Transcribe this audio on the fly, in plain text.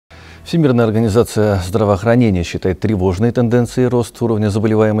Всемирная организация здравоохранения считает тревожной тенденцией рост уровня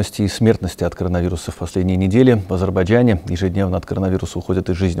заболеваемости и смертности от коронавируса в последние недели. В Азербайджане ежедневно от коронавируса уходят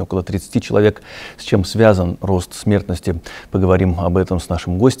из жизни около 30 человек. С чем связан рост смертности? Поговорим об этом с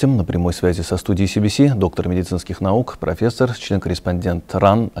нашим гостем на прямой связи со студией CBC, доктор медицинских наук, профессор, член-корреспондент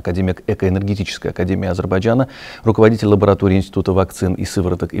РАН, академик эко-энергетической Академии Азербайджана, руководитель лаборатории Института вакцин и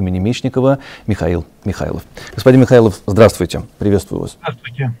сывороток имени Мечникова Михаил Михайлов. Господин Михайлов, здравствуйте, приветствую вас.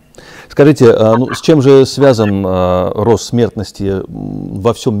 Здравствуйте. Скажите, с чем же связан рост смертности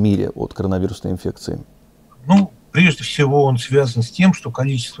во всем мире от коронавирусной инфекции? Ну, прежде всего, он связан с тем, что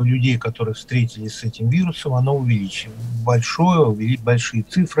количество людей, которые встретились с этим вирусом, оно увеличилось. Большие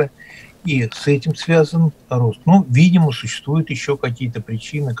цифры, и с этим связан рост. Ну, видимо, существуют еще какие-то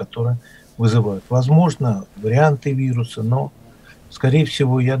причины, которые вызывают. Возможно, варианты вируса, но, скорее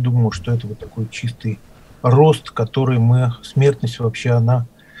всего, я думаю, что это вот такой чистый рост, который смертность вообще, она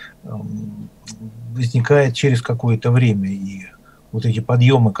возникает через какое-то время, и вот эти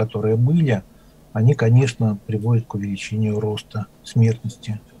подъемы, которые были, они, конечно, приводят к увеличению роста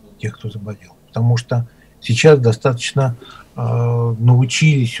смертности тех, кто заболел. Потому что сейчас достаточно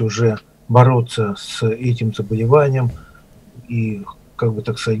научились уже бороться с этим заболеванием и, как бы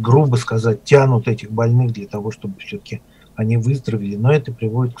так сказать, грубо сказать, тянут этих больных для того, чтобы все-таки они выздоровели, но это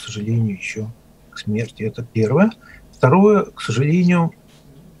приводит, к сожалению, еще к смерти. Это первое. Второе, к сожалению,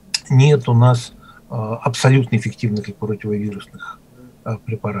 нет у нас абсолютно эффективных и противовирусных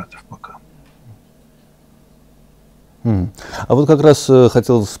препаратов пока. А вот как раз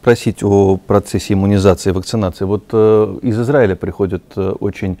хотел спросить о процессе иммунизации, вакцинации. Вот из Израиля приходят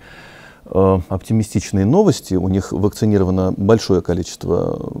очень оптимистичные новости. У них вакцинировано большое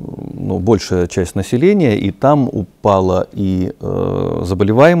количество, большая часть населения, и там упала и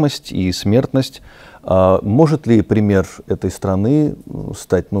заболеваемость, и смертность. Может ли пример этой страны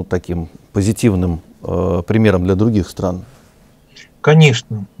стать таким позитивным примером для других стран?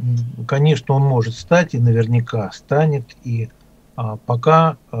 Конечно, он может стать, и наверняка станет. И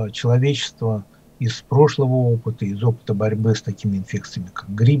пока человечество из прошлого опыта, из опыта борьбы с такими инфекциями, как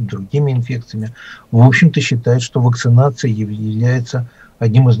грипп, другими инфекциями, в общем-то считает, что вакцинация является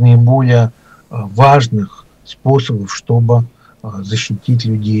одним из наиболее важных способов, чтобы защитить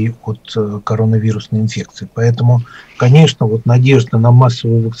людей от коронавирусной инфекции. Поэтому, конечно, вот надежда на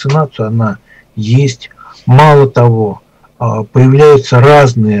массовую вакцинацию, она есть. Мало того, появляются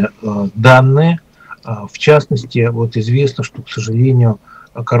разные данные. В частности, вот известно, что, к сожалению,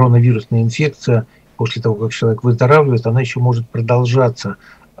 коронавирусная инфекция, после того, как человек выздоравливает, она еще может продолжаться.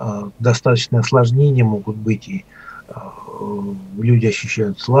 Достаточные осложнения могут быть, и люди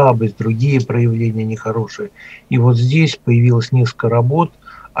ощущают слабость, другие проявления нехорошие. И вот здесь появилось несколько работ,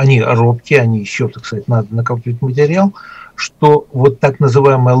 они робкие, они еще, так сказать, надо накапливать материал, что вот так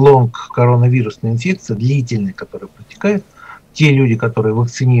называемая лонг-коронавирусная инфекция, длительная, которая протекает, те люди, которые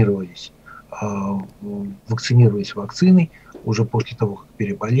вакцинировались вакциной, уже после того, как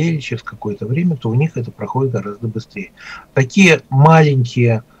переболели, через какое-то время, то у них это проходит гораздо быстрее. Такие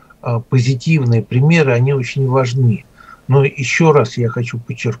маленькие позитивные примеры, они очень важны. Но еще раз я хочу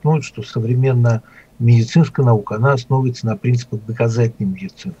подчеркнуть, что современная медицинская наука, она основывается на принципах доказательной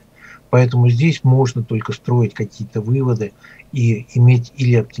медицины. Поэтому здесь можно только строить какие-то выводы и иметь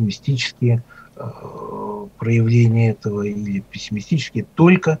или оптимистические проявления этого, или пессимистические,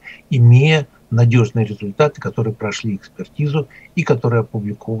 только имея надежные результаты, которые прошли экспертизу и которые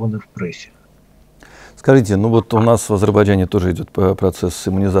опубликованы в прессе. Скажите, вот у нас в Азербайджане тоже идет процесс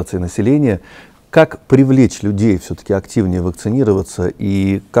иммунизации населения. Как привлечь людей все-таки активнее вакцинироваться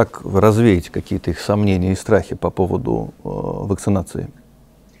и как развеять какие-то их сомнения и страхи по поводу вакцинации?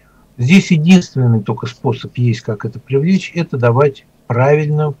 Здесь единственный только способ есть, как это привлечь, это давать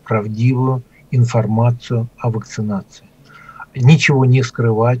правильную, правдивую информацию о вакцинации. Ничего не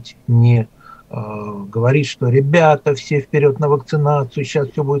скрывать, не говорить, что ребята, все вперед на вакцинацию, сейчас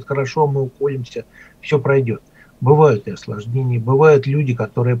все будет хорошо, мы уколемся, все пройдет. Бывают и осложнения, бывают люди,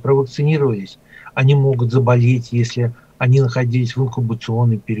 которые провакцинировались, они могут заболеть, если они находились в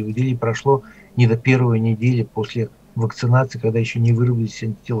инкубационном периоде или прошло не до первой недели после вакцинации, когда еще не выработались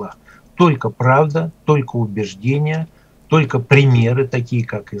антитела. Только правда, только убеждения, только примеры, такие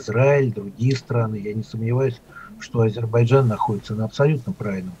как Израиль, другие страны. Я не сомневаюсь, что Азербайджан находится на абсолютно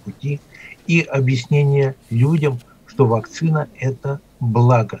правильном пути. И объяснение людям, что вакцина – это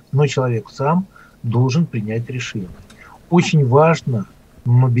благо. Но человек сам должен принять решение. Очень важна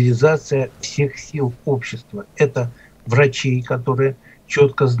мобилизация всех сил общества. Это врачей, которые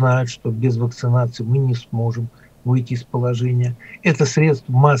четко знают, что без вакцинации мы не сможем выйти из положения. Это средств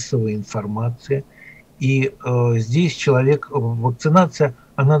массовой информации. И здесь вакцинация,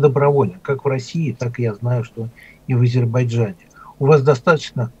 она добровольна, как в России, так и я знаю, что и в Азербайджане. У вас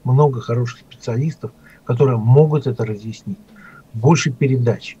достаточно много хороших специалистов, которые могут это разъяснить. Больше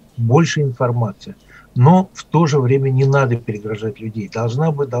передач, больше информации. Но в то же время не надо перегружать людей.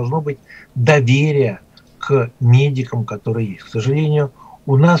 Должно быть доверие к медикам, которые есть. К сожалению,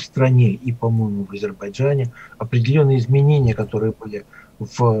 у нас в стране и, по-моему, в Азербайджане определенные изменения, которые были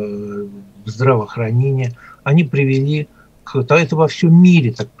в здравоохранении, они привели к... Это во всем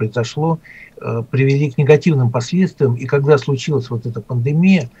мире так произошло, привели к негативным последствиям. И когда случилась вот эта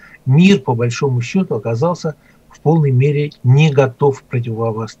пандемия, мир, по большому счету, оказался в полной мере не готов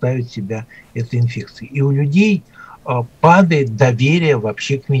противопоставить себя этой инфекции. И у людей падает доверие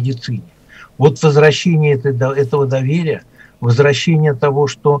вообще к медицине. Вот возвращение этого доверия, возвращение того,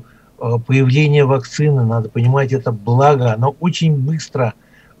 что появление вакцины, надо понимать, это благо, оно очень быстро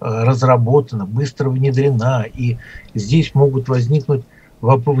разработано, быстро внедрена, и здесь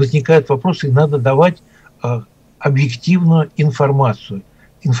возникают вопросы, и надо давать объективную информацию.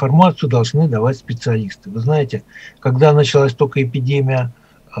 Информацию должны давать специалисты. Вы знаете, когда началась только эпидемия,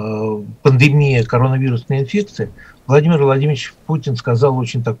 пандемия коронавирусной инфекции, Владимир Владимирович Путин сказал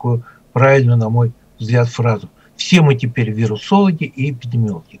очень такую правильную, на мой взгляд, фразу: все мы теперь вирусологи и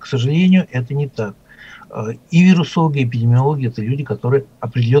эпидемиологи. К сожалению, это не так. И вирусологи, и эпидемиологи – это люди, которые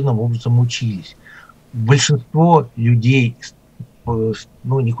определенным образом учились. Большинство людей,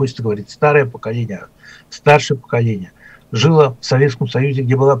 ну, не хочется говорить старое поколение, а старшее поколение, жило в Советском Союзе,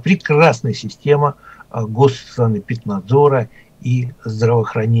 где была прекрасная система госсанэпиднадзора и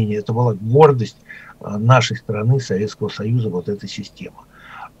здравоохранения. Это была гордость нашей страны, Советского Союза, вот эта система.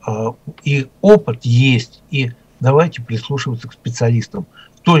 И опыт есть, и давайте прислушиваться к специалистам.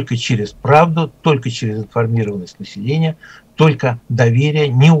 Только через правду, только через информированность населения, только доверие,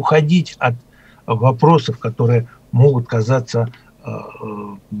 не уходить от вопросов, которые могут казаться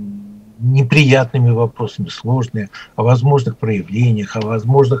неприятными вопросами, сложные, о возможных проявлениях, о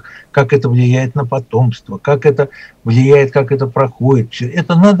возможных, как это влияет на потомство, как это влияет, как это проходит. Все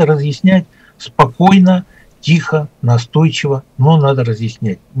это надо разъяснять спокойно, тихо, настойчиво, но надо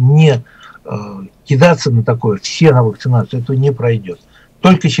разъяснять. Не кидаться на такое, все на вакцинацию, это не пройдет.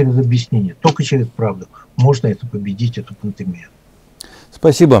 Только через объяснение, только через правду можно это победить, эту пандемию.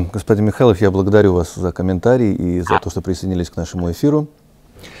 Спасибо, господин Михайлов. Я благодарю вас за комментарий и за то, что присоединились к нашему эфиру.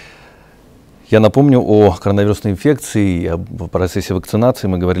 Я напомню о коронавирусной инфекции и об процессе вакцинации.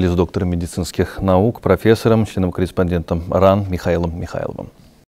 Мы говорили с доктором медицинских наук, профессором, членом-корреспондентом РАН Михаилом Михайловым.